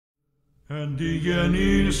Εν τη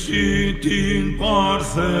γεννήση την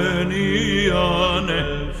παρθενίανε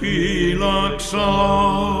φύλαξας,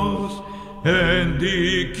 εν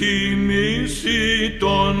τη κοιμήση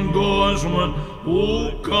των κόσμων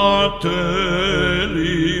ου κατέλειπες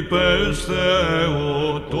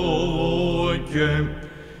Θεοτόκε,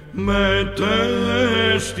 μετέστης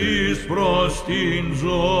προς την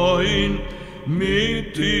ζωήν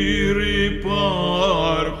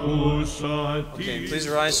Okay, please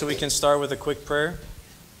rise so we can start with a quick prayer.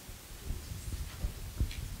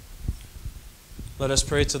 Let us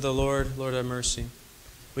pray to the Lord. Lord, have mercy.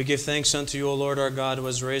 We give thanks unto you, O Lord our God, who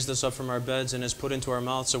has raised us up from our beds and has put into our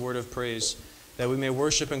mouths a word of praise, that we may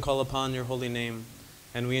worship and call upon your holy name.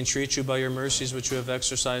 And we entreat you by your mercies, which you have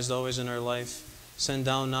exercised always in our life. Send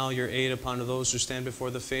down now your aid upon those who stand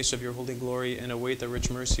before the face of your holy glory and await the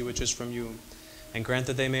rich mercy which is from you. And grant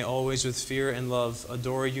that they may always with fear and love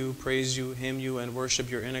adore you, praise you, hymn you, and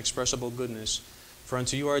worship your inexpressible goodness. For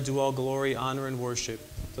unto you are due all glory, honor, and worship,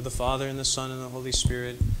 to the Father, and the Son, and the Holy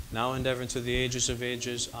Spirit, now and ever, and to the ages of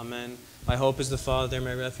ages. Amen. My hope is the Father,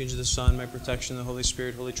 my refuge the Son, my protection the Holy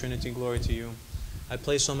Spirit, Holy Trinity, glory to you. I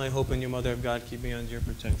place all my hope in you, Mother of God. Keep me under your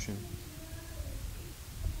protection.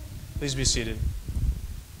 Please be seated.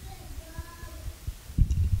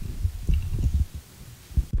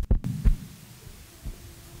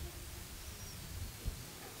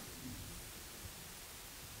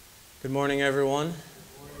 Good morning, everyone.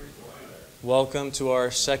 Welcome to our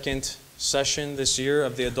second session this year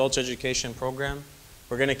of the Adult Education Program.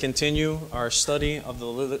 We're going to continue our study of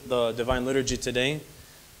the Divine Liturgy today.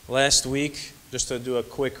 Last week, just to do a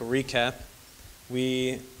quick recap,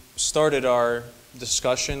 we started our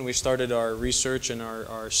discussion, we started our research and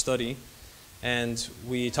our study, and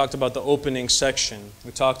we talked about the opening section. We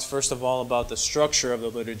talked first of all about the structure of the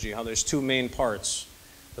liturgy, how there's two main parts.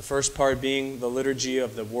 The first part being the liturgy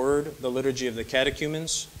of the Word, the liturgy of the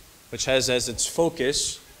catechumens, which has as its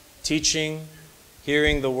focus teaching,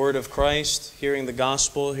 hearing the Word of Christ, hearing the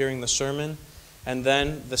Gospel, hearing the sermon, and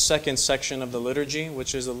then the second section of the liturgy,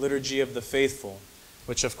 which is the liturgy of the faithful,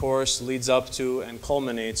 which of course leads up to and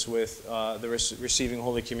culminates with the receiving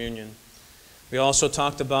Holy Communion. We also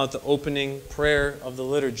talked about the opening prayer of the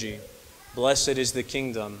liturgy, "Blessed is the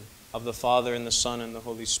kingdom of the Father and the Son and the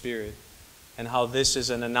Holy Spirit," and how this is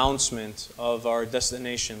an announcement of our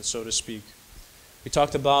destination, so to speak. We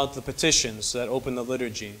talked about the petitions that open the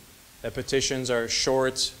liturgy. That petitions are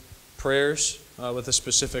short prayers with a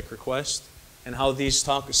specific request, and how these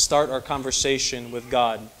start our conversation with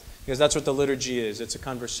God, because that's what the liturgy is. It's a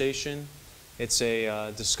conversation, it's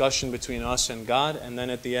a discussion between us and God, and then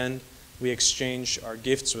at the end we exchange our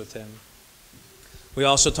gifts with Him. We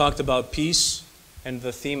also talked about peace and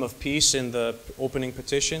the theme of peace in the opening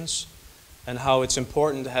petitions, and how it's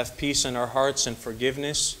important to have peace in our hearts and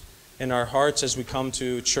forgiveness in our hearts as we come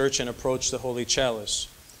to church and approach the Holy Chalice.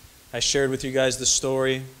 I shared with you guys the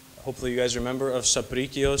story, hopefully you guys remember, of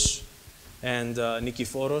Dimitrios and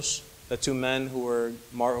Nikiforos, the two men who were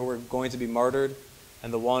going to be martyred,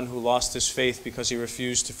 and the one who lost his faith because he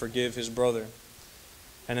refused to forgive his brother.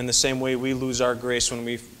 And in the same way, we lose our grace when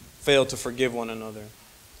we fail to forgive one another.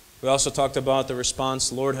 We also talked about the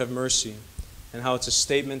response, "Lord, have mercy," and how it's a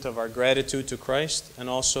statement of our gratitude to Christ and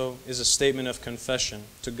also is a statement of confession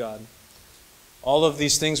to God. All of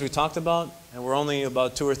these things we talked about, and we're only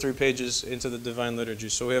about 2 or 3 pages into the Divine Liturgy,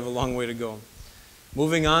 so we have a long way to go.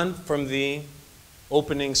 Moving on from the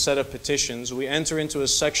opening set of petitions, we enter into a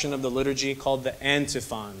section of the liturgy called the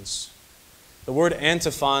antiphons. The word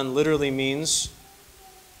antiphon literally means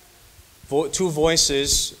two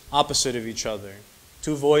voices opposite of each other,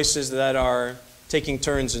 two voices that are taking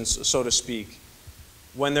turns, so to speak.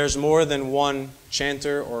 When there's more than one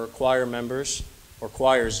chanter or choir members, or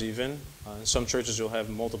choirs even, in some churches you'll have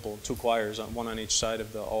two choirs, one on each side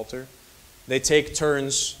of the altar, they take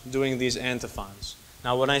turns doing these antiphons.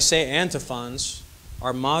 Now when I say antiphons,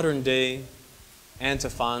 our modern day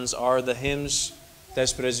antiphons are the hymns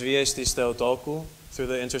Tes Presvies tis Theotokou, through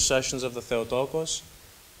the intercessions of the Theotokos,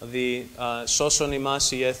 the Soson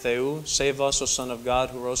imas ie Theou, Save Us, O Son of God,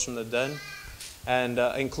 who rose from the dead, and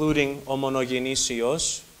including O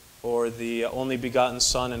Monogenisios, or the only begotten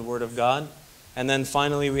Son and Word of God. And then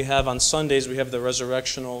finally we have on Sundays, we have the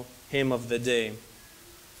resurrectional hymn of the day.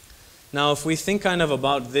 Now if we think kind of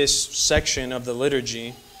about this section of the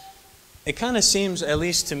liturgy, it kind of seems, at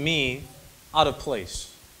least to me, out of place.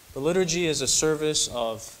 The liturgy is a service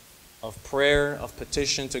of prayer, of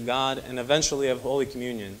petition to God, and eventually of Holy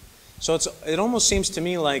Communion. So it almost seems to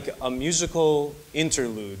me like a musical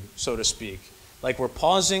interlude, so to speak. Like we're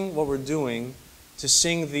pausing what we're doing to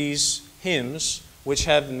sing these hymns, which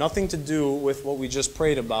have nothing to do with what we just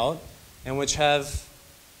prayed about, and which have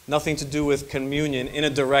nothing to do with communion in a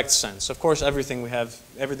direct sense. Of course, everything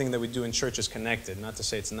that we do in church is connected, not to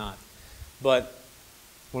say it's not. But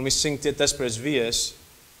when we sing Tes Presvias,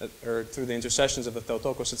 or through the intercessions of the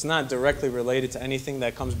Theotokos, it's not directly related to anything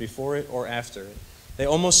that comes before it or after it. They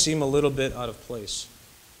almost seem a little bit out of place.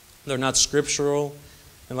 They're not scriptural,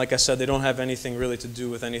 and like I said, they don't have anything really to do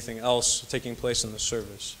with anything else taking place in the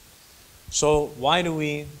service. So why do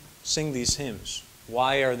we sing these hymns?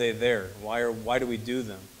 Why are they there? Why do we do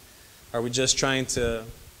them? Are we just trying to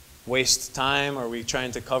waste time? Are we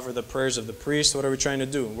trying to cover the prayers of the priest? What are we trying to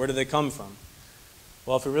do? Where do they come from?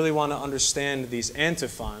 Well, if we really want to understand these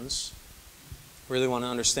antiphons, really want to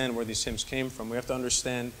understand where these hymns came from, we have to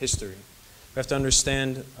understand history. We have to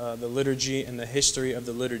understand the liturgy and the history of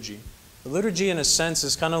the liturgy. The liturgy, in a sense,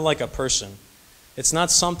 is kind of like a person. It's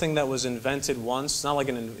not something that was invented once. It's not like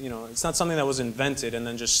it's not something that was invented and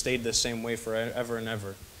then just stayed the same way forever and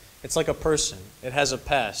ever. It's like a person. It has a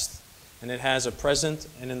past, and it has a present,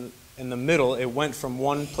 and in the middle, it went from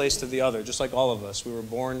one place to the other, just like all of us. We were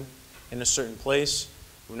born in a certain place.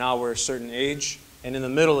 Now we're a certain age, and in the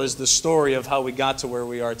middle is the story of how we got to where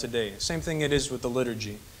we are today. Same thing it is with the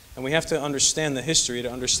liturgy. And we have to understand the history to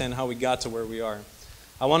understand how we got to where we are.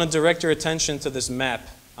 I want to direct your attention to this map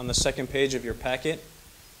on the second page of your packet.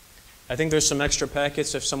 I think there's some extra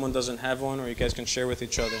packets if someone doesn't have one, or you guys can share with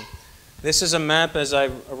each other. This is a map, as I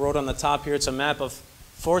wrote on the top here, it's a map of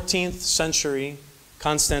 14th century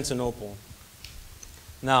Constantinople.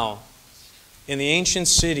 Now, in the ancient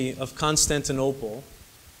city of Constantinople,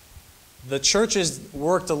 the churches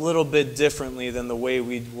worked a little bit differently than the way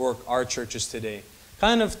we work our churches today.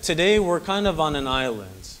 Today, we're kind of on an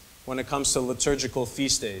island when it comes to liturgical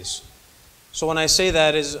feast days. So when I say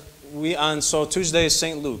that is, so Tuesday is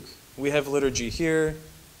St. Luke. We have liturgy here.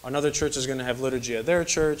 Another church is going to have liturgy at their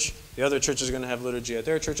church. The other church is going to have liturgy at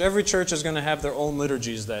their church. Every church is going to have their own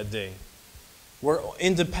liturgies that day. We're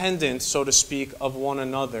independent, so to speak, of one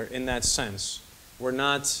another in that sense. We're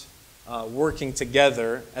not working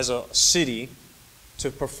together as a city to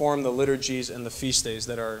perform the liturgies and the feast days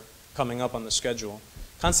that are coming up on the schedule.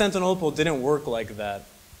 Constantinople didn't work like that.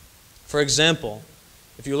 For example,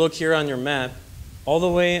 if you look here on your map, all the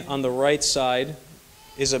way on the right side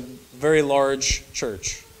is a very large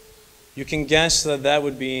church. You can guess that that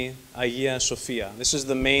would be Hagia Sophia. This is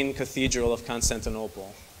the main cathedral of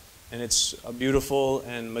Constantinople. And it's a beautiful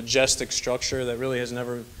and majestic structure that really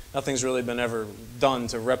nothing's really been ever done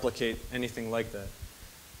to replicate anything like that.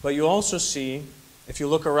 But you also see, if you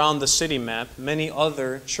look around the city map, many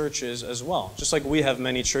other churches as well. Just like we have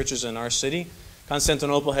many churches in our city,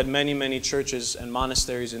 Constantinople had many, many churches and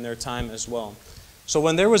monasteries in their time as well. So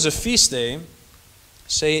when there was a feast day,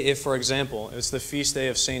 say if, for example, it's the feast day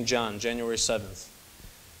of St. John, January 7th,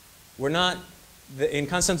 in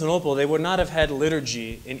Constantinople, they would not have had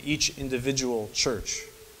liturgy in each individual church.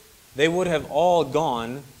 They would have all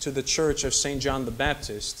gone to the church of St. John the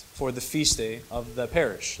Baptist for the feast day of the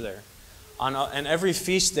parish there. And every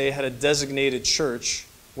feast day had a designated church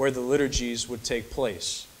where the liturgies would take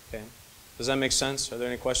place. Okay? Does that make sense? Are there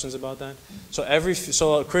any questions about that? So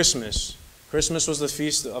Christmas was the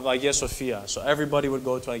feast of Hagia Sophia. So everybody would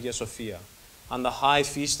go to Hagia Sophia. On the high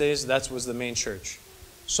feast days, that was the main church.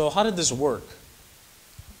 So how did this work?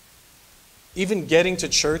 Even getting to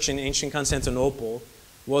church in ancient Constantinople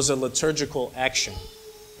was a liturgical action.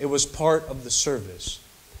 It was part of the service.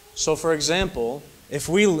 So for example, if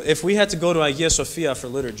we had to go to Hagia Sophia for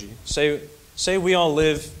liturgy, say we all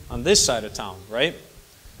live on this side of town, right?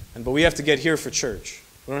 But we have to get here for church.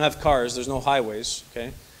 We don't have cars, there's no highways,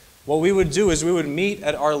 okay? What we would do is we would meet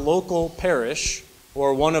at our local parish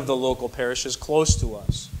or one of the local parishes close to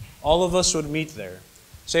us. All of us would meet there.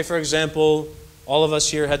 Say for example, all of us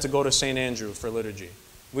here had to go to St. Andrew for liturgy.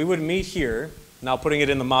 We would meet here, now putting it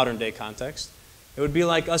in the modern day context, it would be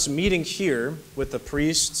like us meeting here with the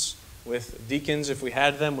priests, with deacons if we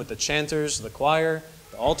had them, with the chanters, the choir,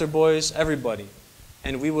 the altar boys, everybody.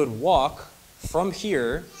 And we would walk from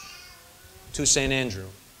here to St. Andrew.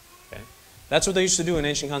 Okay? That's what they used to do in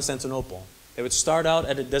ancient Constantinople. They would start out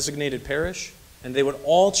at a designated parish, and they would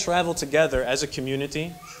all travel together as a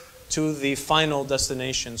community to the final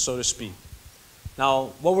destination, so to speak. Now,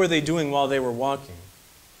 what were they doing while they were walking?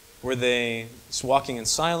 Were they just walking in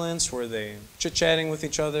silence? Were they chit-chatting with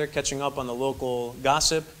each other, catching up on the local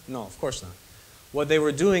gossip? No, of course not. What they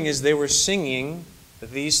were doing is they were singing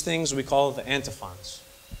these things we call the antiphons.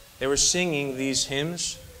 They were singing these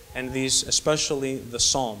hymns and these, especially the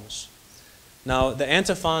psalms. Now, the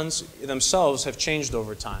antiphons themselves have changed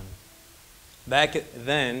over time. Back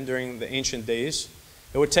then, during the ancient days,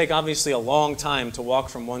 It would take obviously a long time to walk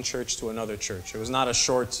from one church to another church. It was not a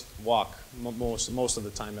short walk, most of the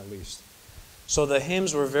time at least. So the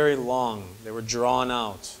hymns were very long. They were drawn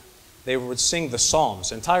out. They would sing the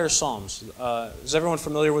Psalms, entire Psalms. Is everyone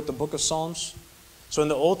familiar with the book of Psalms? So in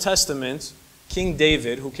the Old Testament, King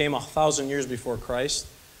David, who came 1,000 years before Christ,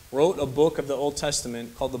 wrote a book of the Old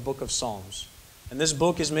Testament called the Book of Psalms. And this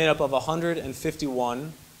book is made up of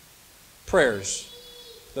 151 prayers.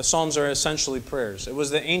 The Psalms are essentially prayers. It was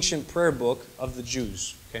the ancient prayer book of the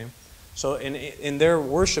Jews. Okay? So in their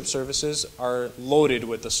worship services are loaded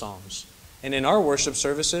with the Psalms. And in our worship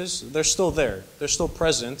services, they're still there. They're still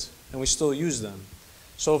present, and we still use them.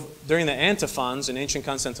 So during the antiphons in ancient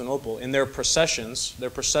Constantinople, in their processions, their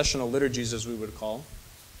processional liturgies as we would call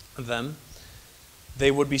them, they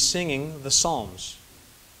would be singing the Psalms.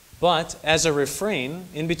 But as a refrain,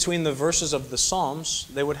 in between the verses of the Psalms,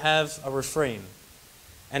 they would have a refrain.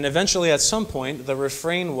 And eventually, at some point, the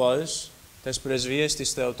refrain was, Tes presvies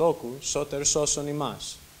tis Theotokous, soter soson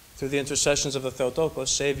imas. Through the intercessions of the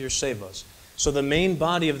Theotokos, Savior, save us. So the main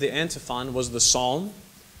body of the antiphon was the psalm,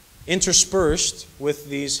 interspersed with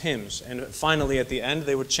these hymns. And finally, at the end,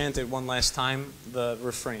 they would chant it one last time, the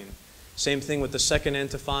refrain. Same thing with the second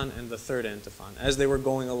antiphon and the third antiphon, as they were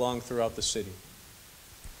going along throughout the city.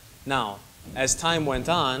 Now, as time went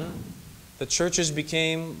on, the churches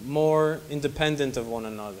became more independent of one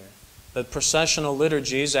another. The processional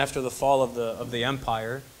liturgies after the fall of the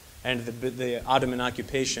empire and the Ottoman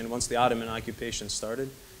occupation, once the Ottoman occupation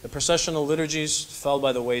started, the processional liturgies fell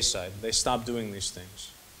by the wayside. They stopped doing these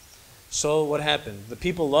things. So what happened? The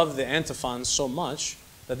people loved the antiphons so much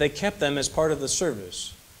that they kept them as part of the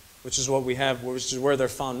service, which is what we have, which is where they're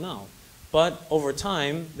found now. But over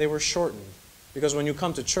time, they were shortened. Because when you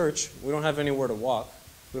come to church, we don't have anywhere to walk.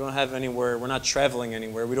 We don't have anywhere, we're not traveling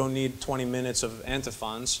anywhere. We don't need 20 minutes of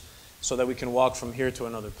antiphons so that we can walk from here to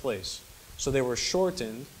another place. So they were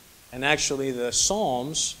shortened, and actually the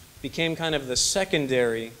Psalms became kind of the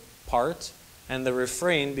secondary part, and the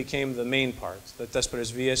refrain became the main part. The Tes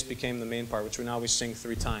presvies became the main part, which we sing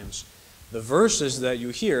 3 times. The verses that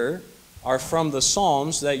you hear are from the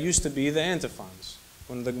Psalms that used to be the antiphons.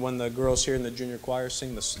 When the girls here in the junior choir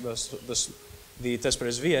sing the Tes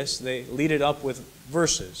presvies, they lead it up with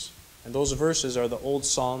verses. And those verses are the old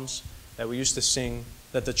Psalms that we used to sing,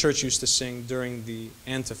 that the church used to sing during the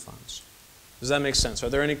antiphons. Does that make sense? Are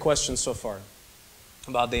there any questions so far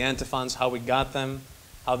about the antiphons, how we got them,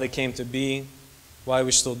 how they came to be, why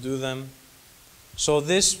we still do them? So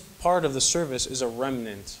this part of the service is a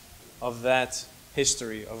remnant of that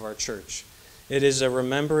history of our church. It is a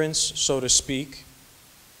remembrance, so to speak,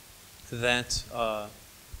 that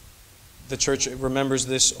the church remembers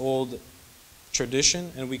this old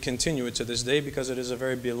tradition, and we continue it to this day because it is a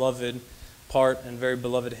very beloved part and very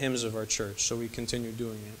beloved hymns of our church, so we continue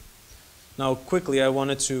doing it. Now, quickly, I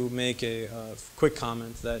wanted to make a quick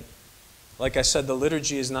comment that, like I said, the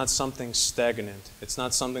liturgy is not something stagnant. It's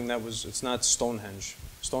not something it's not Stonehenge.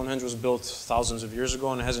 Stonehenge was built thousands of years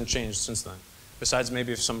ago, and it hasn't changed since then, besides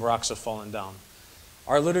maybe if some rocks have fallen down.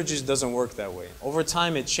 Our liturgy doesn't work that way. Over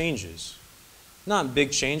time, it changes. Not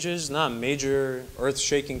big changes, not major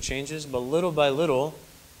earth-shaking changes, but little by little,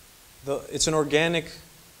 it's an organism.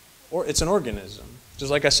 Just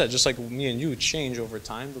like I said, just like me and you change over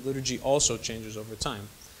time, the liturgy also changes over time.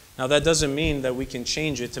 Now that doesn't mean that we can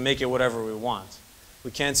change it to make it whatever we want. We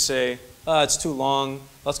can't say, it's too long,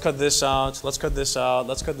 let's cut this out, let's cut this out,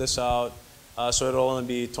 let's cut this out, so it'll only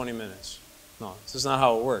be 20 minutes. No, this is not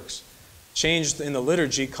how it works. Change in the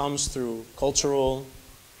liturgy comes through cultural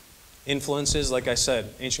influences, like I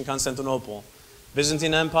said, ancient Constantinople.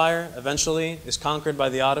 Byzantine Empire eventually is conquered by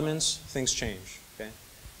the Ottomans, things change. Okay?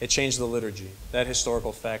 It changed the liturgy. That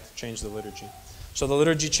historical fact changed the liturgy. So the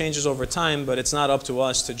liturgy changes over time, but it's not up to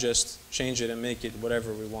us to just change it and make it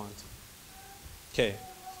whatever we want. Okay.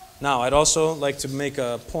 Now, I'd also like to make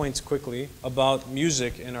a point quickly about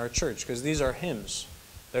music in our church, because these are hymns.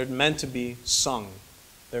 They're meant to be sung.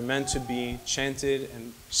 They're meant to be chanted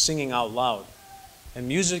and singing out loud. And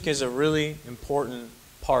music is a really important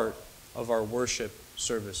part of our worship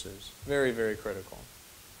services. Very, very critical.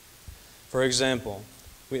 For example,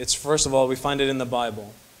 first of all, we find it in the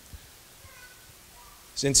Bible.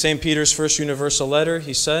 In St. Peter's first universal letter,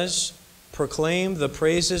 he says, "Proclaim the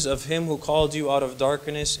praises of him who called you out of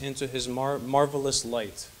darkness into his marvelous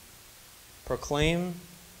light." Proclaim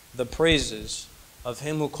the praises of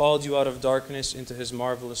him who called you out of darkness into his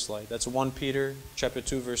marvelous light. That's 1 Peter chapter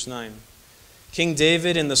 2, verse 9. King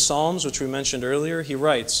David in the Psalms, which we mentioned earlier, he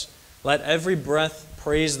writes, "Let every breath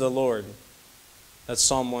praise the Lord." That's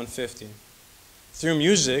Psalm 150. Through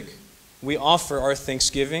music, we offer our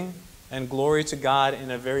thanksgiving and glory to God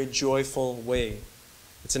in a very joyful way.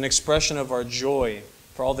 It's an expression of our joy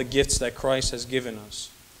for all the gifts that Christ has given us.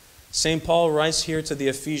 St. Paul writes here to the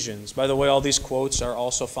Ephesians. By the way, all these quotes are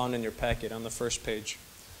also found in your packet on the first page.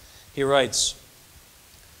 He writes,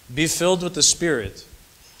 "Be filled with the Spirit,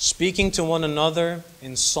 speaking to one another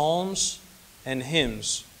in psalms and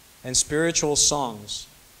hymns and spiritual songs,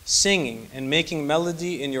 singing and making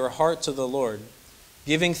melody in your heart to the Lord,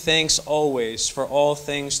 giving thanks always for all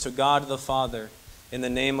things to God the Father in the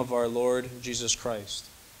name of our Lord Jesus Christ."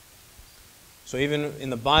 So even in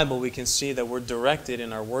the Bible, we can see that we're directed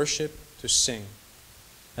in our worship to sing.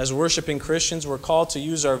 As worshiping Christians, we're called to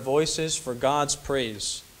use our voices for God's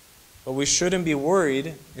praise. But we shouldn't be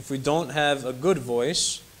worried if we don't have a good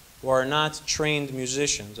voice or are not trained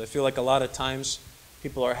musicians. I feel like a lot of times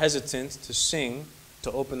people are hesitant to sing,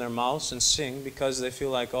 to open their mouths and sing, because they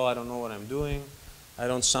feel like, oh, I don't know what I'm doing, I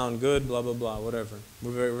don't sound good, blah, blah, blah, whatever.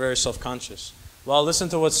 We're very, very self-conscious. Well, listen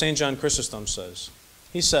to what St. John Chrysostom says.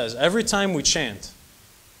 He says, every time we chant,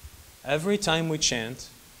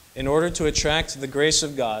 in order to attract the grace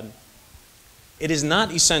of God, it is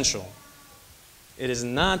not essential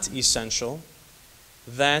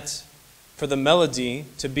that for the melody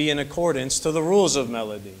to be in accordance to the rules of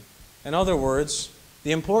melody. In other words,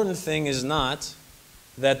 the important thing is not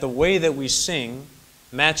that the way that we sing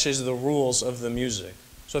matches the rules of the music.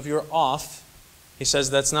 So if you're off, he says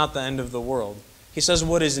that's not the end of the world. He says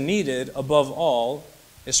what is needed above all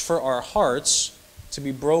is for our hearts to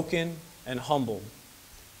be broken and humbled,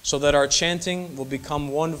 so that our chanting will become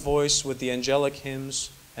one voice with the angelic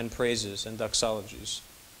hymns and praises and doxologies.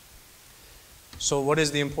 So what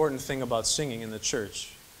is the important thing about singing in the church?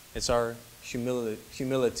 It's our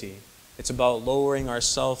humility. It's about lowering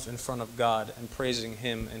ourselves in front of God and praising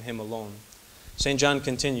Him and Him alone. St. John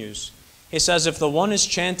continues. He says, if the one is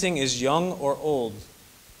chanting is young or old,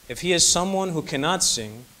 if he is someone who cannot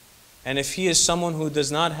sing, and if he is someone who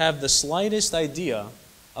does not have the slightest idea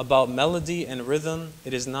about melody and rhythm,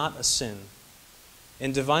 it is not a sin.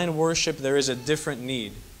 In divine worship, there is a different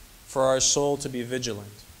need for our soul to be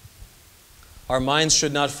vigilant. Our minds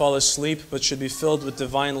should not fall asleep, but should be filled with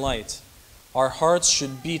divine light. Our hearts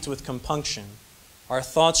should beat with compunction. Our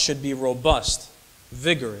thoughts should be robust,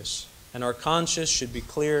 vigorous, and our conscience should be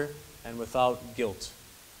clear and without guilt.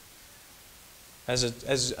 As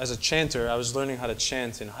a chanter, I was learning how to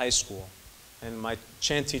chant in high school. And my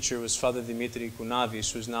chant teacher was Father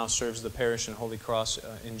Dimitrios, who now serves the parish in Holy Cross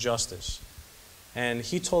in Justice. And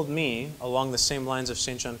he told me, along the same lines of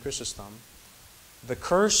St. John Chrysostom, the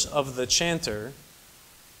curse of the chanter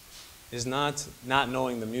is not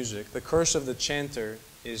knowing the music. The curse of the chanter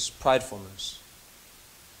is pridefulness.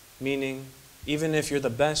 Meaning, even if you're the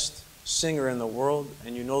best singer in the world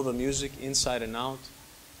and you know the music inside and out,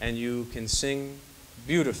 and you can sing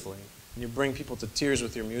beautifully, and you bring people to tears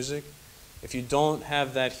with your music, if you don't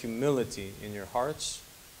have that humility in your hearts,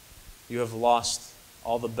 you have lost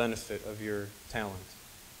all the benefit of your talent.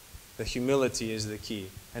 The humility is the key.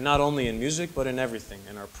 And not only in music, but in everything.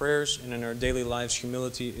 In our prayers and in our daily lives,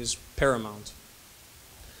 humility is paramount.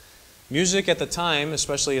 Music at the time,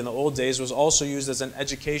 especially in the old days, was also used as an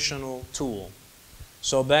educational tool.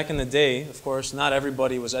 So back in the day, of course, not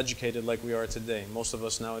everybody was educated like we are today. Most of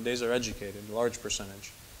us nowadays are educated, a large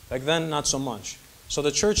percentage. Back then, not so much. So the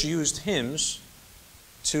church used hymns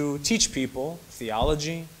to teach people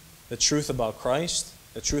theology, the truth about Christ,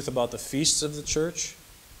 the truth about the feasts of the church,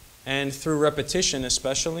 and through repetition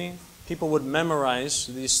especially, people would memorize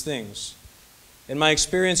these things. In my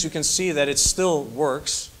experience, you can see that it still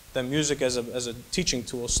works, that music as a teaching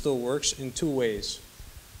tool still works in two ways.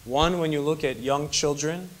 One, when you look at young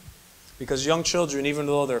children, because young children, even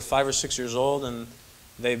though they're 5 or 6 years old and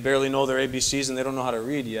they barely know their ABCs and they don't know how to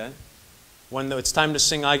read yet, when it's time to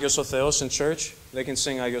sing Agios o Theos in church, they can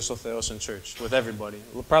sing Agios o Theos in church with everybody.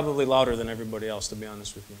 Probably louder than everybody else, to be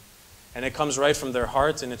honest with you. And it comes right from their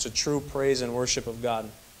heart, and it's a true praise and worship of God.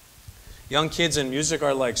 Young kids in music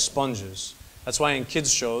are like sponges. That's why in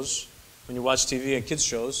kids' shows, when you watch TV and kids'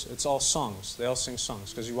 shows, it's all songs. They all sing songs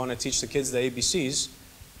because you want to teach the kids the ABCs.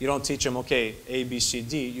 You don't teach them, okay, A, B, C,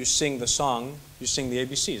 D. You sing the song, you sing the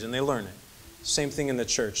ABCs, and they learn it. Same thing in the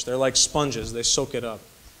church. They're like sponges. They soak it up.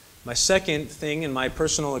 My second thing in my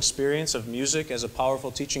personal experience of music as a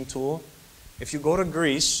powerful teaching tool, if you go to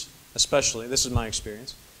Greece, especially, this is my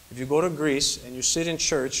experience, if you go to Greece and you sit in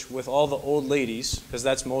church with all the old ladies, because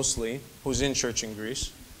that's mostly who's in church in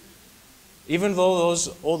Greece, even though those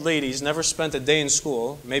old ladies never spent a day in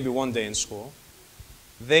school, maybe one day in school,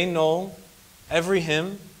 they know every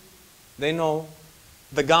hymn, they know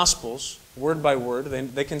the Gospels, word by word.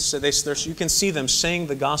 You can see them saying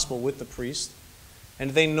the Gospel with the priest.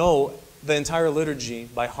 and they know the entire liturgy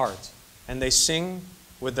by heart. And they sing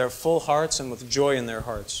with their full hearts and with joy in their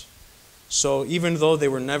hearts. So even though they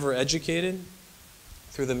were never educated,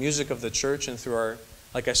 through the music of the church and through our,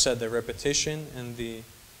 like I said, the repetition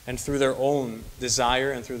and through their own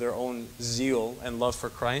desire and through their own zeal and love for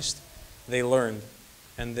Christ, they learned.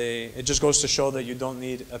 And it just goes to show that you don't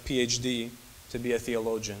need a PhD to be a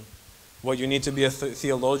theologian. What you need to be a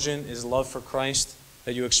theologian is love for Christ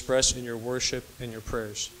that you express in your worship and your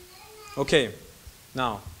prayers. Okay,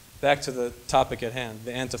 now, back to the topic at hand,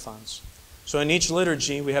 the antiphons. So in each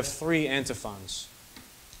liturgy, we have 3 antiphons.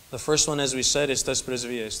 The first one, as we said, is Tes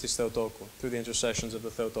Presvies, Tis Theotoko, through the intercessions of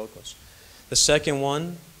the Theotokos. The second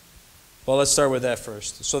one, well, let's start with that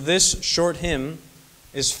first. So this short hymn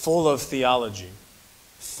is full of theology.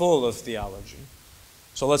 Full of theology.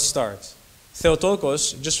 So let's start.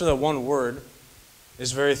 Theotokos, just for that one word,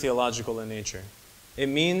 is very theological in nature. It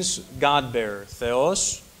means God-bearer.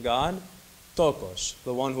 Theos, God. Tokos,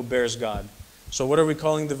 the one who bears God. So what are we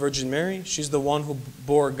calling the Virgin Mary? She's the one who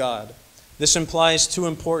bore God. This implies 2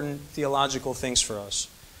 important theological things for us.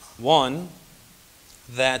 One,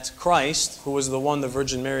 that Christ, who was the one the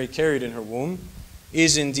Virgin Mary carried in her womb,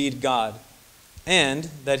 is indeed God, and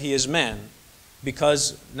that He is man,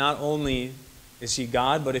 because not only is He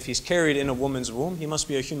God, but if He's carried in a woman's womb, He must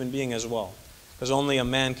be a human being as well, because only a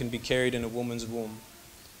man can be carried in a woman's womb.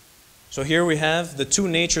 So here we have the 2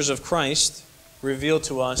 natures of Christ revealed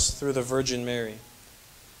to us through the Virgin Mary.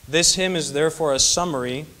 This hymn is therefore a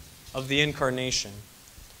summary of the Incarnation.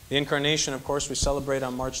 The Incarnation, of course, we celebrate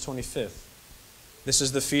on March 25th. This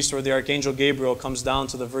is the feast where the Archangel Gabriel comes down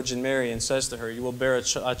to the Virgin Mary and says to her, "You will bear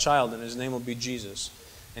a child, and his name will be Jesus,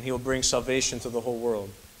 and he will bring salvation to the whole world."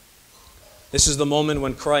 This is the moment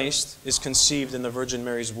when Christ is conceived in the Virgin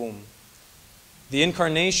Mary's womb. The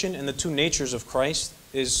Incarnation and the 2 natures of Christ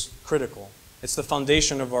is critical. It's the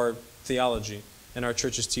foundation of our theology and our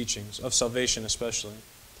church's teachings, of salvation especially.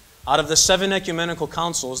 Out of the 7 ecumenical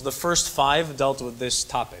councils, the first 5 dealt with this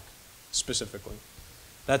topic specifically.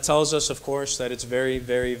 That tells us, of course, that it's very,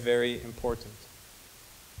 very, very important.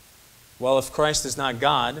 Well, if Christ is not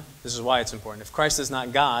God, this is why it's important. If Christ is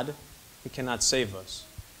not God, He cannot save us.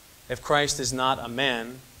 If Christ is not a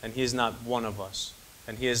man, and He is not one of us,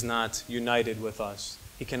 and He is not united with us,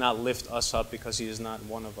 He cannot lift us up because He is not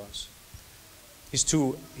one of us. He's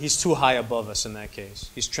too high above us in that case.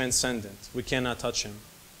 He's transcendent. We cannot touch Him.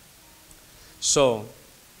 So,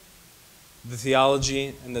 the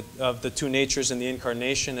theology of the 2 natures in the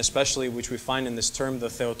Incarnation, especially which we find in this term, the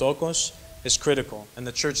Theotokos, is critical. And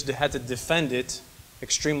the Church had to defend it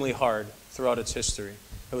extremely hard throughout its history.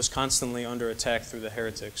 It was constantly under attack through the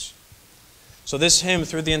heretics. So this hymn,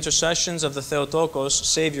 through the intercessions of the Theotokos,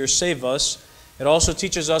 Savior, save us, it also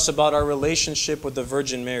teaches us about our relationship with the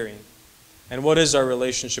Virgin Mary. And what is our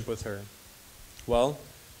relationship with her? Well,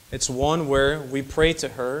 it's one where we pray to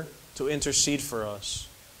her to intercede for us,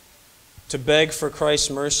 to beg for Christ's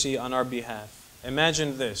mercy on our behalf.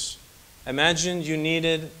 Imagine this. Imagine you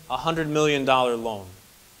needed a $100 million loan.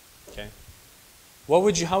 Okay? How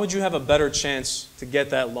would you have a better chance to get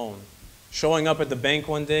that loan? Showing up at the bank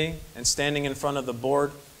one day and standing in front of the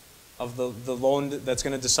board of the loan that's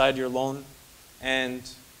going to decide your loan and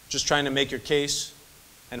just trying to make your case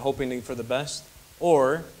and hoping for the best?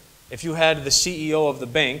 Or if you had the CEO of the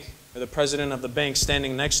bank or the president of the bank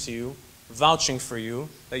standing next to you, vouching for you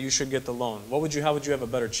that you should get the loan, how would you have a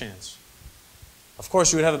better chance? Of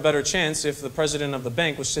course, you would have a better chance if the president of the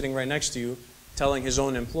bank was sitting right next to you telling his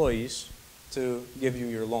own employees to give you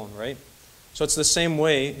your loan, right? So it's the same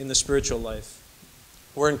way in the spiritual life.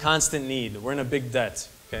 We're in constant need. We're in a big debt,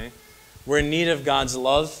 okay? We're in need of God's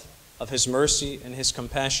love, of His mercy, and His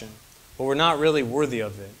compassion. But we're not really worthy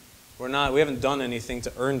of it. We haven't done anything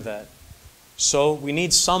to earn that. So we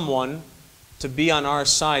need someone to be on our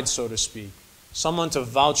side, so to speak. Someone to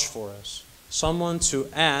vouch for us. Someone to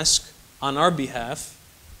ask on our behalf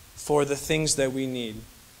for the things that we need.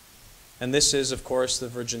 And this is, of course, the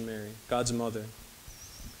Virgin Mary, God's Mother,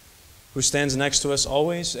 who stands next to us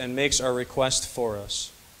always and makes our request for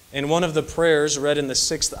us. In one of the prayers read in the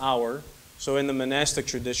 6th hour, so in the monastic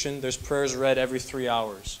tradition, there's prayers read every 3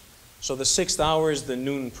 hours. So the 6th hour is the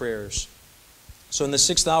noon prayers. So in the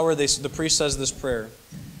 6th hour, the priest says this prayer: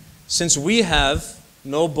 "Since we have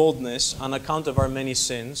no boldness on account of our many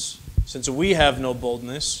sins, since we have no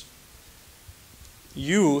boldness,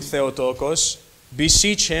 you, Theotokos,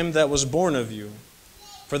 beseech Him that was born of you.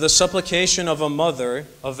 For the supplication of a mother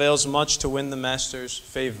avails much to win the Master's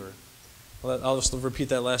favor." I'll just repeat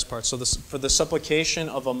that last part. So for the supplication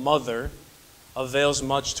of a mother avails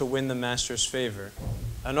much to win the Master's favor.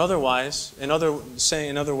 Another way of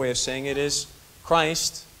saying it is,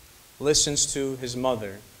 Christ listens to his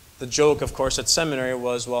mother. The joke, of course, at seminary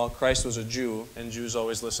was, well, Christ was a Jew, and Jews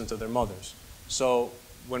always listen to their mothers. So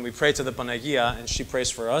when we pray to the Panagia and she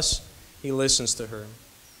prays for us, he listens to her.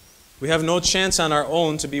 We have no chance on our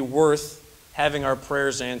own to be worth having our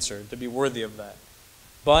prayers answered, to be worthy of that.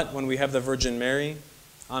 But when we have the Virgin Mary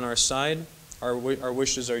on our side, our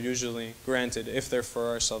wishes are usually granted if they're for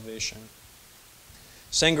our salvation.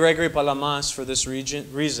 St. Gregory Palamas, for this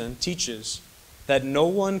reason, teaches that no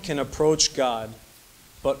one can approach God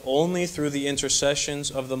but only through the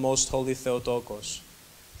intercessions of the Most Holy Theotokos,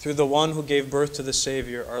 through the one who gave birth to the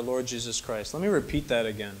Savior, our Lord Jesus Christ. Let me repeat that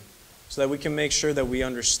again, so that we can make sure that we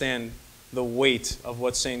understand the weight of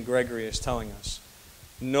what St. Gregory is telling us.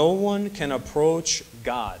 No one can approach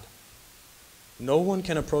God. No one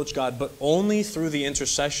can approach God, but only through the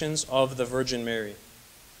intercessions of the Virgin Mary.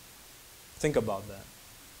 Think about that.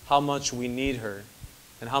 How much we need her,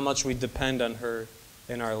 and how much we depend on her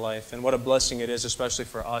in our life, and what a blessing it is, especially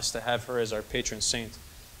for us, to have her as our patron saint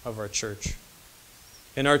of our church.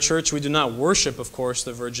 In our church, we do not worship, of course,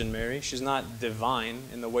 the Virgin Mary. She's not divine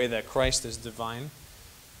in the way that Christ is divine,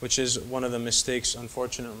 which is one of the mistakes,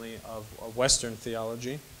 unfortunately, of Western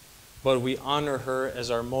theology. But we honor her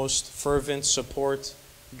as our most fervent support,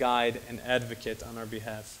 guide, and advocate on our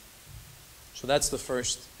behalf. So that's the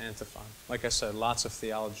first antiphon. Like I said, lots of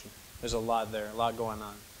theology. There's a lot there, a lot going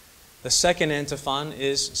on. The second antiphon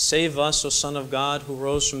is, Save us, O Son of God, who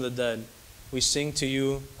rose from the dead. We sing to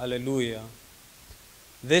you, Alleluia.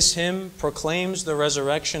 This hymn proclaims the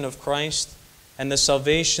resurrection of Christ and the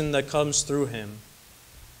salvation that comes through him.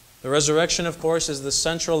 The resurrection, of course, is the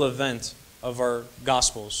central event of our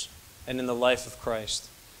Gospels and in the life of Christ.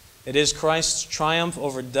 It is Christ's triumph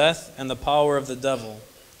over death and the power of the devil.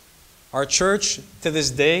 Our church, to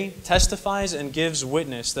this day, testifies and gives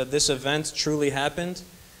witness that this event truly happened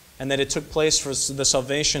and that it took place for the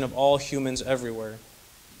salvation of all humans everywhere.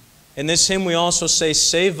 In this hymn, we also say,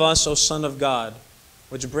 Save us, O Son of God,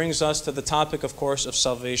 which brings us to the topic, of course, of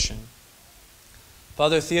salvation.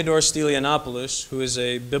 Father Theodore Stylianopoulos, who is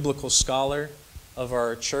a biblical scholar of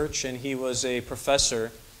our church, and he was a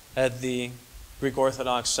professor at the Greek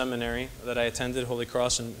Orthodox seminary that I attended, Holy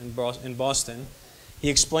Cross in Boston, he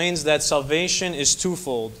explains that salvation is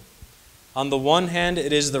twofold. On the one hand,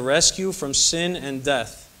 it is the rescue from sin and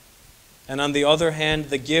death, and on the other hand,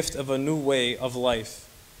 the gift of a new way of life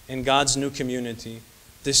in God's new community,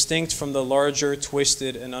 distinct from the larger,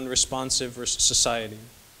 twisted, and unresponsive society.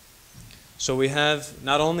 So we have,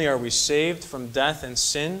 not only are we saved from death and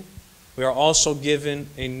sin, we are also given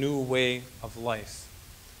a new way of life.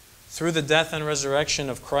 Through the death and resurrection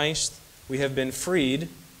of Christ, we have been freed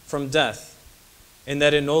from death, in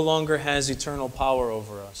that it no longer has eternal power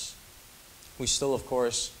over us. We still, of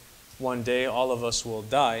course, one day all of us will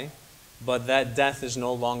die, but that death is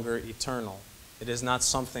no longer eternal. It is not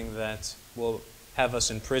something that will have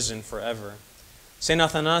us in prison forever. St.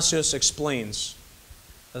 Athanasius explains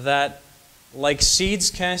that like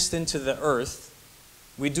seeds cast into the earth,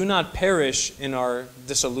 we do not perish in our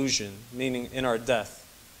dissolution, meaning in our death.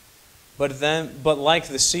 But like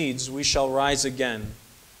the seeds, we shall rise again,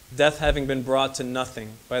 death having been brought to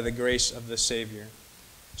nothing by the grace of the Savior.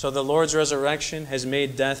 So the Lord's resurrection has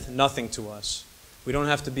made death nothing to us. We don't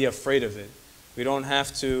have to be afraid of it. We don't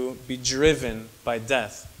have to be driven by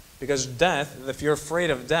death. Because death, if you're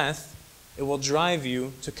afraid of death, it will drive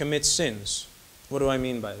you to commit sins. What do I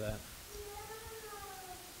mean by that?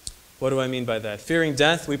 What do I mean by that? Fearing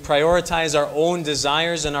death, we prioritize our own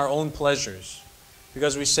desires and our own pleasures.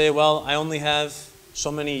 Because we say, well, I only have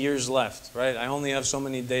so many years left, right? I only have so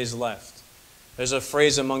many days left. There's a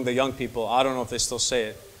phrase among the young people, I don't know if they still say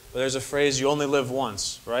it, but there's a phrase, you only live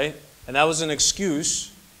once, right? And that was an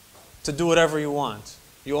excuse to do whatever you want.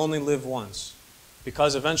 You only live once.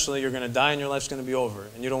 Because eventually you're going to die and your life's going to be over,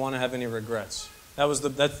 and you don't want to have any regrets. That's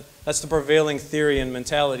the prevailing theory and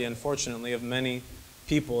mentality, unfortunately, of many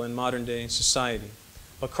people in modern day society.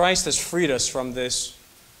 But Christ has freed us from this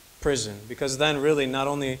prison, because then really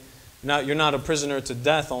you're not a prisoner to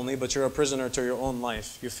death only, but you're a prisoner to your own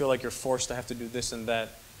life. You feel like you're forced to have to do this and that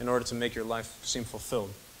in order to make your life seem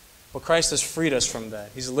fulfilled. But Christ has freed us from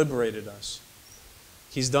that. He's liberated us.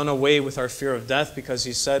 He's done away with our fear of death, because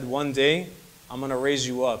He said, one day I'm going to raise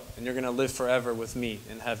you up and you're going to live forever with me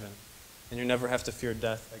in heaven. And you never have to fear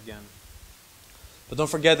death again. But don't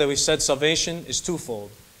forget that we said salvation is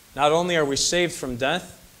twofold. Not only are we saved from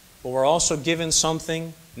death, but we're also given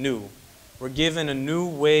something new. We're given a new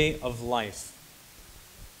way of life.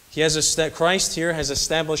 Christ here has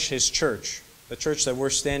established His church, the church that we're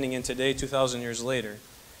standing in today, 2,000 years later.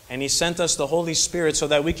 And He sent us the Holy Spirit so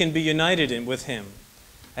that we can be united with Him.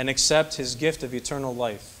 and accept his gift of eternal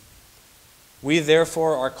life. We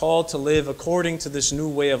therefore are called to live according to this new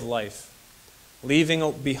way of life,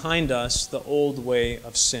 leaving behind us the old way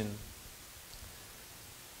of sin.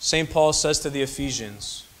 St. Paul says to the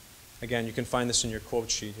Ephesians, again, you can find this in your quote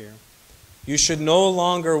sheet here, "You should no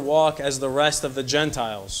longer walk as the rest of the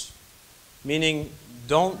Gentiles," meaning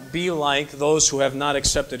don't be like those who have not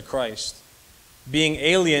accepted Christ, being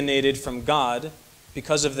alienated from God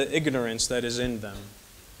because of the ignorance that is in them,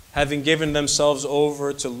 having given themselves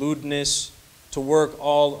over to lewdness, to work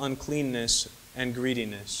all uncleanness and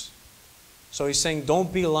greediness. So he's saying,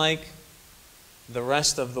 don't be like the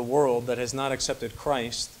rest of the world that has not accepted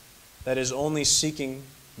Christ, that is only seeking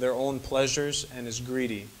their own pleasures and is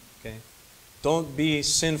greedy. Okay? Don't be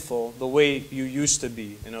sinful the way you used to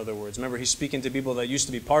be, in other words. Remember, he's speaking to people that used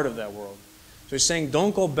to be part of that world. So he's saying,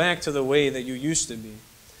 don't go back to the way that you used to be.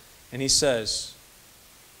 And he says,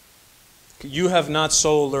 you have not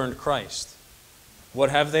so learned Christ. What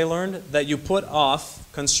have they learned? That you put off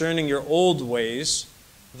concerning your old ways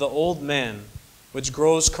the old man, which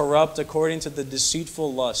grows corrupt according to the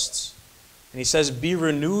deceitful lusts. And he says, be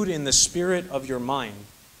renewed in the spirit of your mind,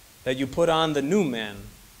 that you put on the new man,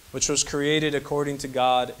 which was created according to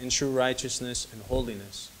God in true righteousness and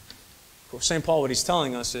holiness. For St. Paul, what he's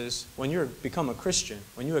telling us is, when you become a Christian,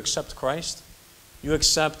 when you accept Christ, you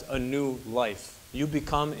accept a new life. You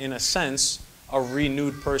become, in a sense, a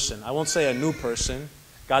renewed person. I won't say a new person.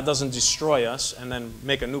 God doesn't destroy us and then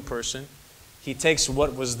make a new person. He takes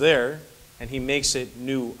what was there and he makes it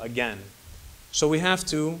new again. So we have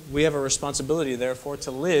a responsibility, therefore,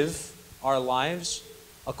 to live our lives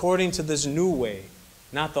according to this new way,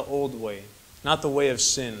 not the old way, not the way of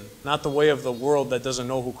sin, not the way of the world that doesn't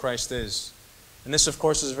know who Christ is. And this, of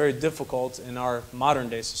course, is very difficult in our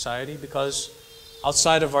modern-day society because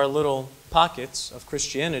outside of our little pockets of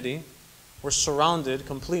Christianity, we're surrounded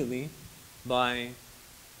completely by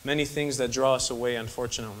many things that draw us away,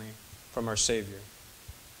 unfortunately, from our Savior.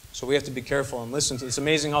 So we have to be careful and listen to. It's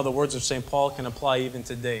amazing how the words of St. Paul can apply even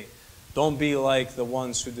today. Don't be like the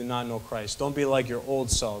ones who do not know Christ. Don't be like your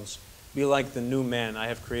old selves. Be like the new man I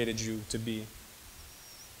have created you to be.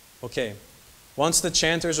 Okay. Once the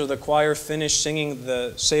chanters or the choir finish singing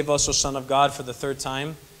the Save Us, O Son of God for the third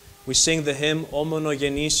time, we sing the hymn O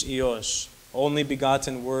Monogenes Ios, only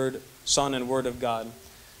begotten Word, Son and Word of God.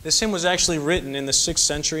 This hymn was actually written in the 6th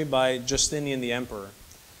century by Justinian the Emperor.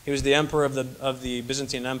 He was the emperor of the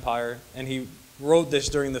Byzantine Empire, and he wrote this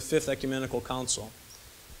during the 5th Ecumenical Council.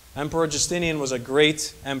 Emperor Justinian was a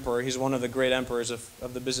great emperor. He's one of the great emperors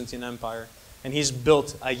of the Byzantine Empire, and he's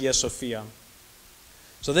built Hagia Sophia.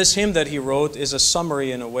 So this hymn that he wrote is a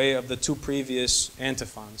summary, in a way, of the two previous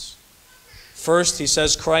antiphons. First, he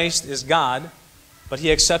says Christ is God, but he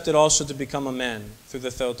accepted also to become a man through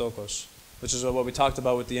the Theotokos, which is what we talked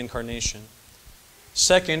about with the Incarnation.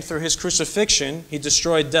 Second, through his crucifixion, he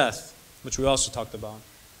destroyed death, which we also talked about.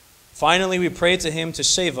 Finally, we pray to him to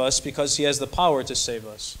save us because he has the power to save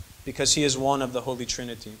us, because he is one of the Holy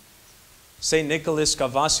Trinity. St. Nicholas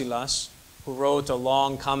Kavasilas, who wrote a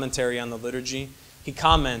long commentary on the liturgy, he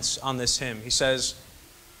comments on this hymn. He says,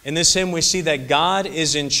 in this hymn we see that God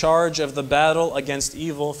is in charge of the battle against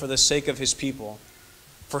evil for the sake of his people.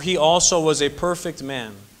 For he also was a perfect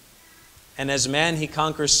man, and as man he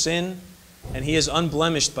conquers sin, and he is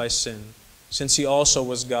unblemished by sin, since he also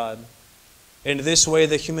was God. In this way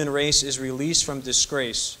the human race is released from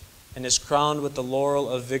disgrace and is crowned with the laurel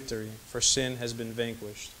of victory, for sin has been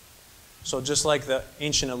vanquished. So just like the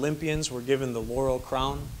ancient Olympians were given the laurel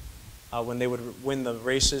crown when they would win the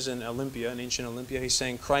races in Olympia, in ancient Olympia, he's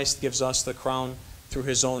saying Christ gives us the crown through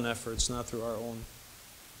his own efforts, not through our own.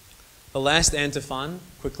 The last antiphon,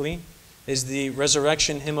 quickly, is the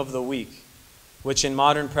resurrection hymn of the week, which in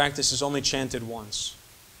modern practice is only chanted once.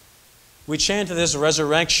 We chant this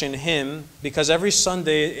resurrection hymn because every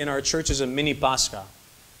Sunday in our church is a mini Pascha.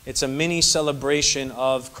 It's a mini celebration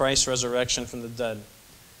of Christ's resurrection from the dead.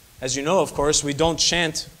 As you know, of course, we don't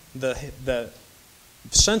chant the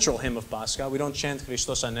central hymn of Pascha. We don't chant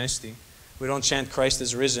Christos Anesti. We don't chant Christ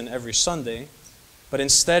is risen every Sunday. But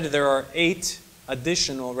instead there are 8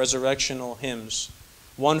 additional resurrectional hymns,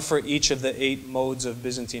 one for each of the 8 modes of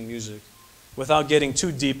Byzantine music. Without getting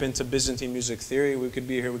too deep into Byzantine music theory, we could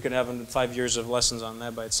be here, we could have 5 years of lessons on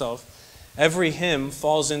that by itself. Every hymn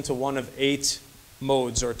falls into one of 8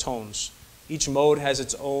 modes or tones. Each mode has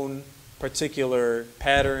its own particular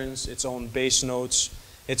patterns, its own bass notes,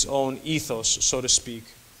 its own ethos, so to speak.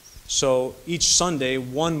 So each Sunday,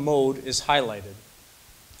 one mode is highlighted.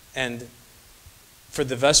 And for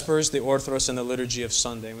the Vespers, the Orthodox, and the Liturgy of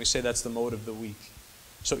Sunday, and we say that's the mode of the week.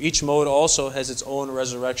 So each mode also has its own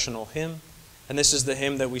resurrectional hymn, And this is the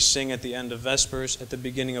hymn that we sing at the end of Vespers, at the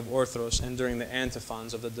beginning of Orthodox, and during the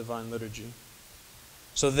antiphons of the Divine Liturgy.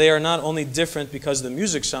 So they are not only different because the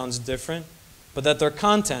music sounds different, but that their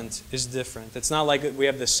content is different. It's not like we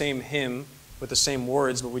have the same hymn with the same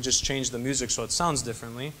words, but we just change the music so it sounds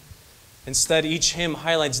differently. Instead, each hymn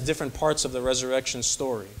highlights different parts of the resurrection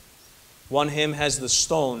story. One hymn has the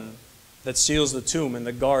stone that seals the tomb and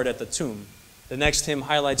the guard at the tomb. The next hymn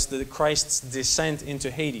highlights Christ's descent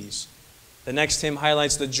into Hades. The next hymn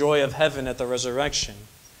highlights the joy of heaven at the resurrection.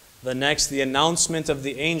 The next, the announcement of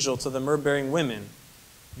the angel to the myrrh-bearing women,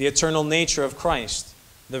 the eternal nature of Christ,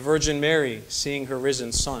 the Virgin Mary seeing her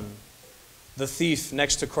risen Son, the thief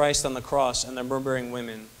next to Christ on the cross and the myrrh-bearing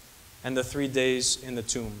women, and the 3 days in the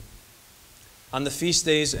tomb. On the feast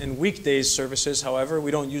days and weekdays services, however, we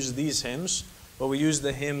don't use these hymns, but we use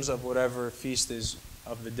the hymns of whatever feast is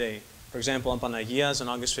of the day. For example, on Panagias on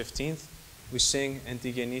August 15th, we sing «Εν τη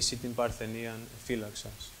γεννήσει την Παρθενίαν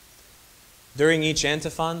φύλαξας». During each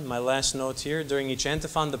antiphon, my last note here, during each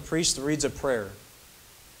antiphon, the priest reads a prayer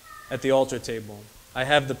at the altar table. I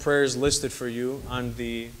have the prayers listed for you on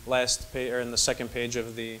the last page, or in the second page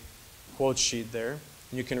of the quote sheet there.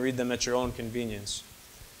 You can read them at your own convenience.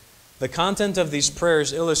 The content of these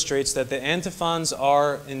prayers illustrates that the antiphons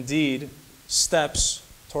are indeed steps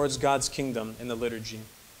towards God's kingdom in the liturgy.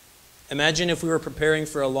 Imagine if we were preparing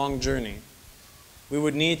for a long journey. We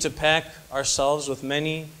would need to pack ourselves with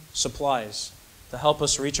many supplies to help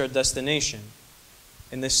us reach our destination.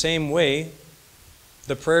 In the same way,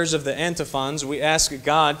 the prayers of the antiphons, we ask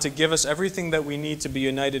God to give us everything that we need to be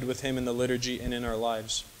united with Him in the liturgy and in our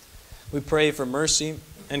lives. We pray for mercy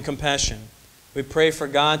and compassion. We pray for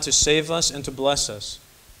God to save us and to bless us.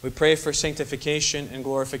 We pray for sanctification and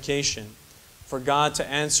glorification, for God to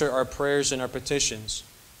answer our prayers and our petitions,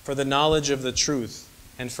 for the knowledge of the truth,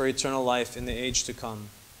 and for eternal life in the age to come.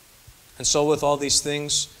 And so with all these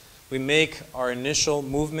things, we make our initial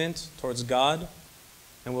movement towards God,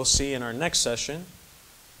 and we'll see in our next session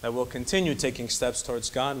that we'll continue taking steps towards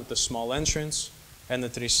God with the small entrance and the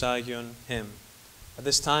Trisagion hymn. At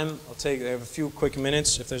this time, I have a few quick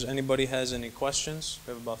minutes. If there's anybody has any questions,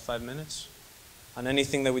 we have about 5 minutes on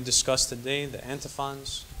anything that we discussed today, the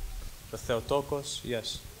antiphons, the Theotokos.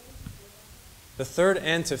 Yes. The third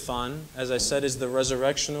antiphon, as I said, is the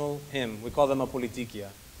resurrectional hymn. We call them apolitikia.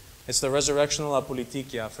 It's the resurrectional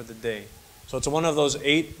apolitikia for the day. So it's one of those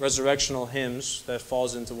 8 resurrectional hymns that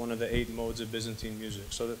falls into one of the 8 modes of Byzantine music.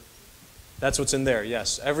 So that's what's in there,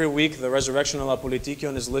 yes. Every week, the resurrectional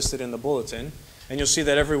apolitikion is listed in the bulletin, and you'll see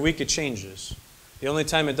that every week it changes. The only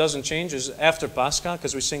time it doesn't change is after Pascha,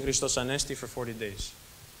 because we sing Christos Anesti for 40 days.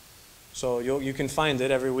 So you can find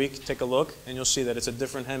it every week, take a look, and you'll see that it's a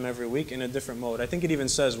different hymn every week in a different mode. I think it even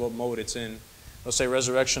says what mode it's in. They'll say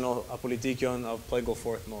resurrectional apolitikion of plagal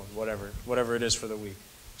 4th mode, whatever it is for the week.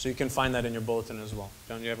 So you can find that in your bulletin as well.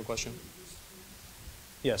 John, you have a question?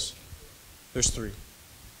 Yes. There's 3.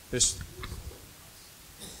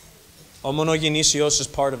 Homonogenisios is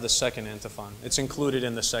part of the second antiphon. It's included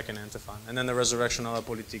in the second antiphon. And then the resurrectional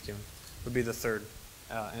apolitikion would be the third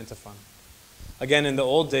antiphon. Again, in the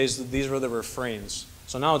old days, these were the refrains.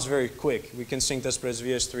 So now it's very quick. We can sing Tes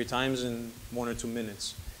Presvias 3 times in 1 or 2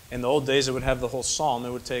 minutes. In the old days, it would have the whole psalm. It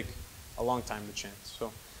would take a long time to chant.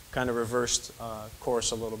 So kind of reversed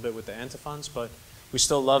course a little bit with the antiphons, but we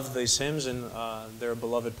still love these hymns, and they're a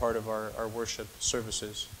beloved part of our worship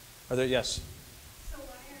services. Are there, yes? So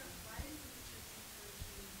why is the church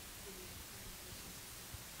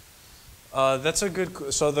encouraging That's a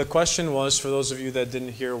good. So the question was, for those of you that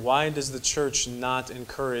didn't hear, why does the church not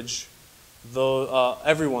encourage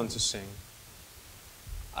everyone to sing?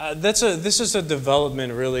 This is a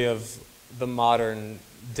development really of the modern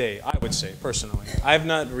day, I would say, personally. I have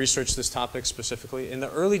not researched this topic specifically. In the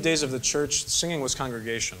early days of the church, singing was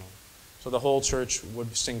congregational. So the whole church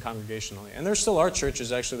would sing congregationally. And there still are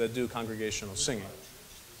churches actually that do congregational singing.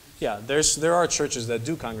 Yeah, there are churches that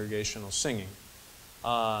do congregational singing.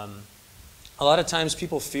 A lot of times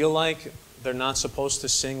people feel like they're not supposed to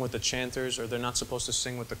sing with the chanters, or they're not supposed to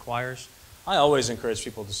sing with the choirs. I always encourage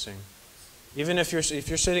people to sing. Even if you're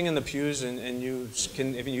sitting in the pews and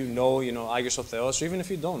if you know Agios o Theos, or even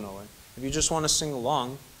if you don't know it, if you just want to sing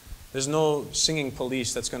along, there's no singing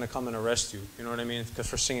police that's going to come and arrest you. You know what I mean? Because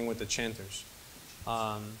for singing with the chanters.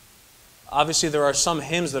 Obviously, there are some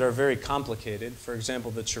hymns that are very complicated. For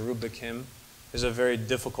example, the cherubic hymn is a very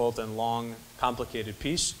difficult and long, complicated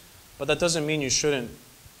piece. But that doesn't mean you shouldn't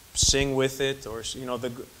sing with it. Or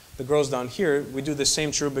the girls down here, we do the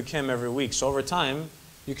same cherubic hymn every week. So over time,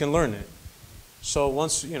 you can learn it. So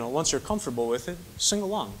once you're comfortable with it, sing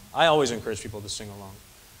along. I always encourage people to sing along.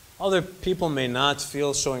 Other people may not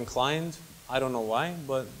feel so inclined. I don't know why,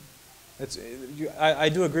 but I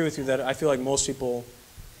do agree with you that I feel like most people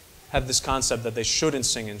have this concept that they shouldn't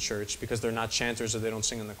sing in church because they're not chanters or they don't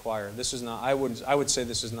sing in the choir. This is not, I would say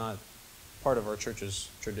this is not part of our church's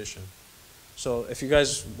tradition. So if you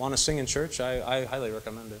guys want to sing in church, I highly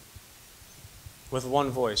recommend it. With one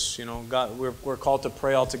voice, you know, God, we're called to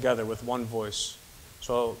pray all together with one voice.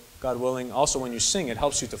 So God willing, also when you sing, it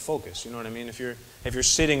helps you to focus. You know what I mean? If you're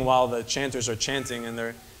sitting while the chanters are chanting and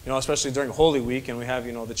they're, you know, especially during Holy Week and we have,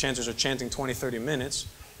 you know, the chanters are chanting 20, 30 minutes,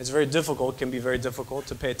 it's very difficult, can be very difficult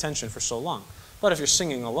to pay attention for so long. But if you're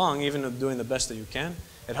singing along, even doing the best that you can,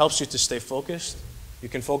 it helps you to stay focused. You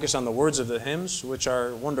can focus on the words of the hymns, which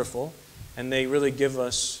are wonderful, and they really give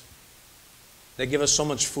us so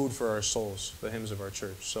much food for our souls, the hymns of our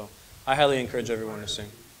church. So I highly encourage everyone to sing.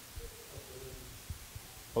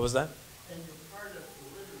 What was that?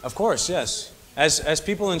 Of course, yes. As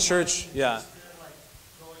people in church, yeah.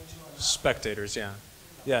 Spectators, yeah.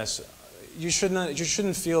 Yes. You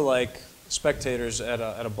shouldn't feel like spectators at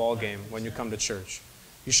a ball game when you come to church.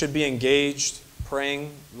 You should be engaged,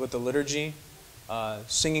 praying with the liturgy,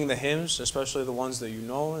 singing the hymns, especially the ones that you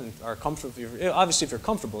know and are comfortable. Obviously, if you're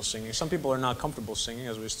comfortable singing. Some people are not comfortable singing,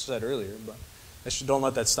 as we said earlier, but don't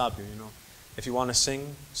let that stop you, you know. If you want to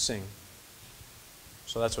sing, sing.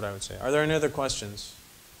 So that's what I would say. Are there any other questions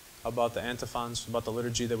about the antiphons, about the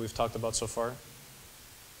liturgy that we've talked about so far?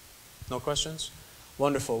 No questions?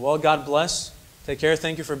 Wonderful. Well, God bless. Take care.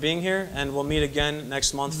 Thank you for being here, and we'll meet again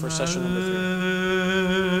next month for session number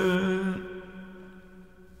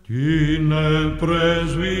 3. Tine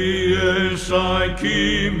presvies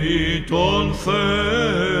akimi ton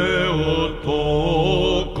Theotokon,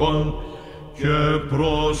 και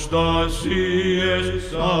προστασίες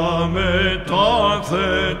αμετάθετον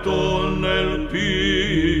ελπίδαν,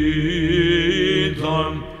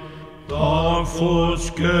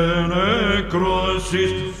 τάφος και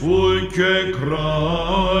νεκρόσεις που και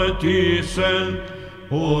κράτησεν,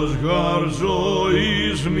 ως γαρ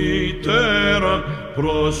ζωής μητέρα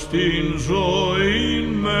προς την ζωήν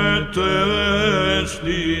μετέστησεν,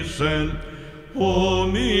 ο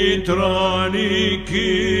μητρανικήσας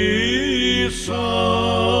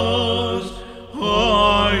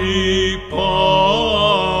αη παρθένο,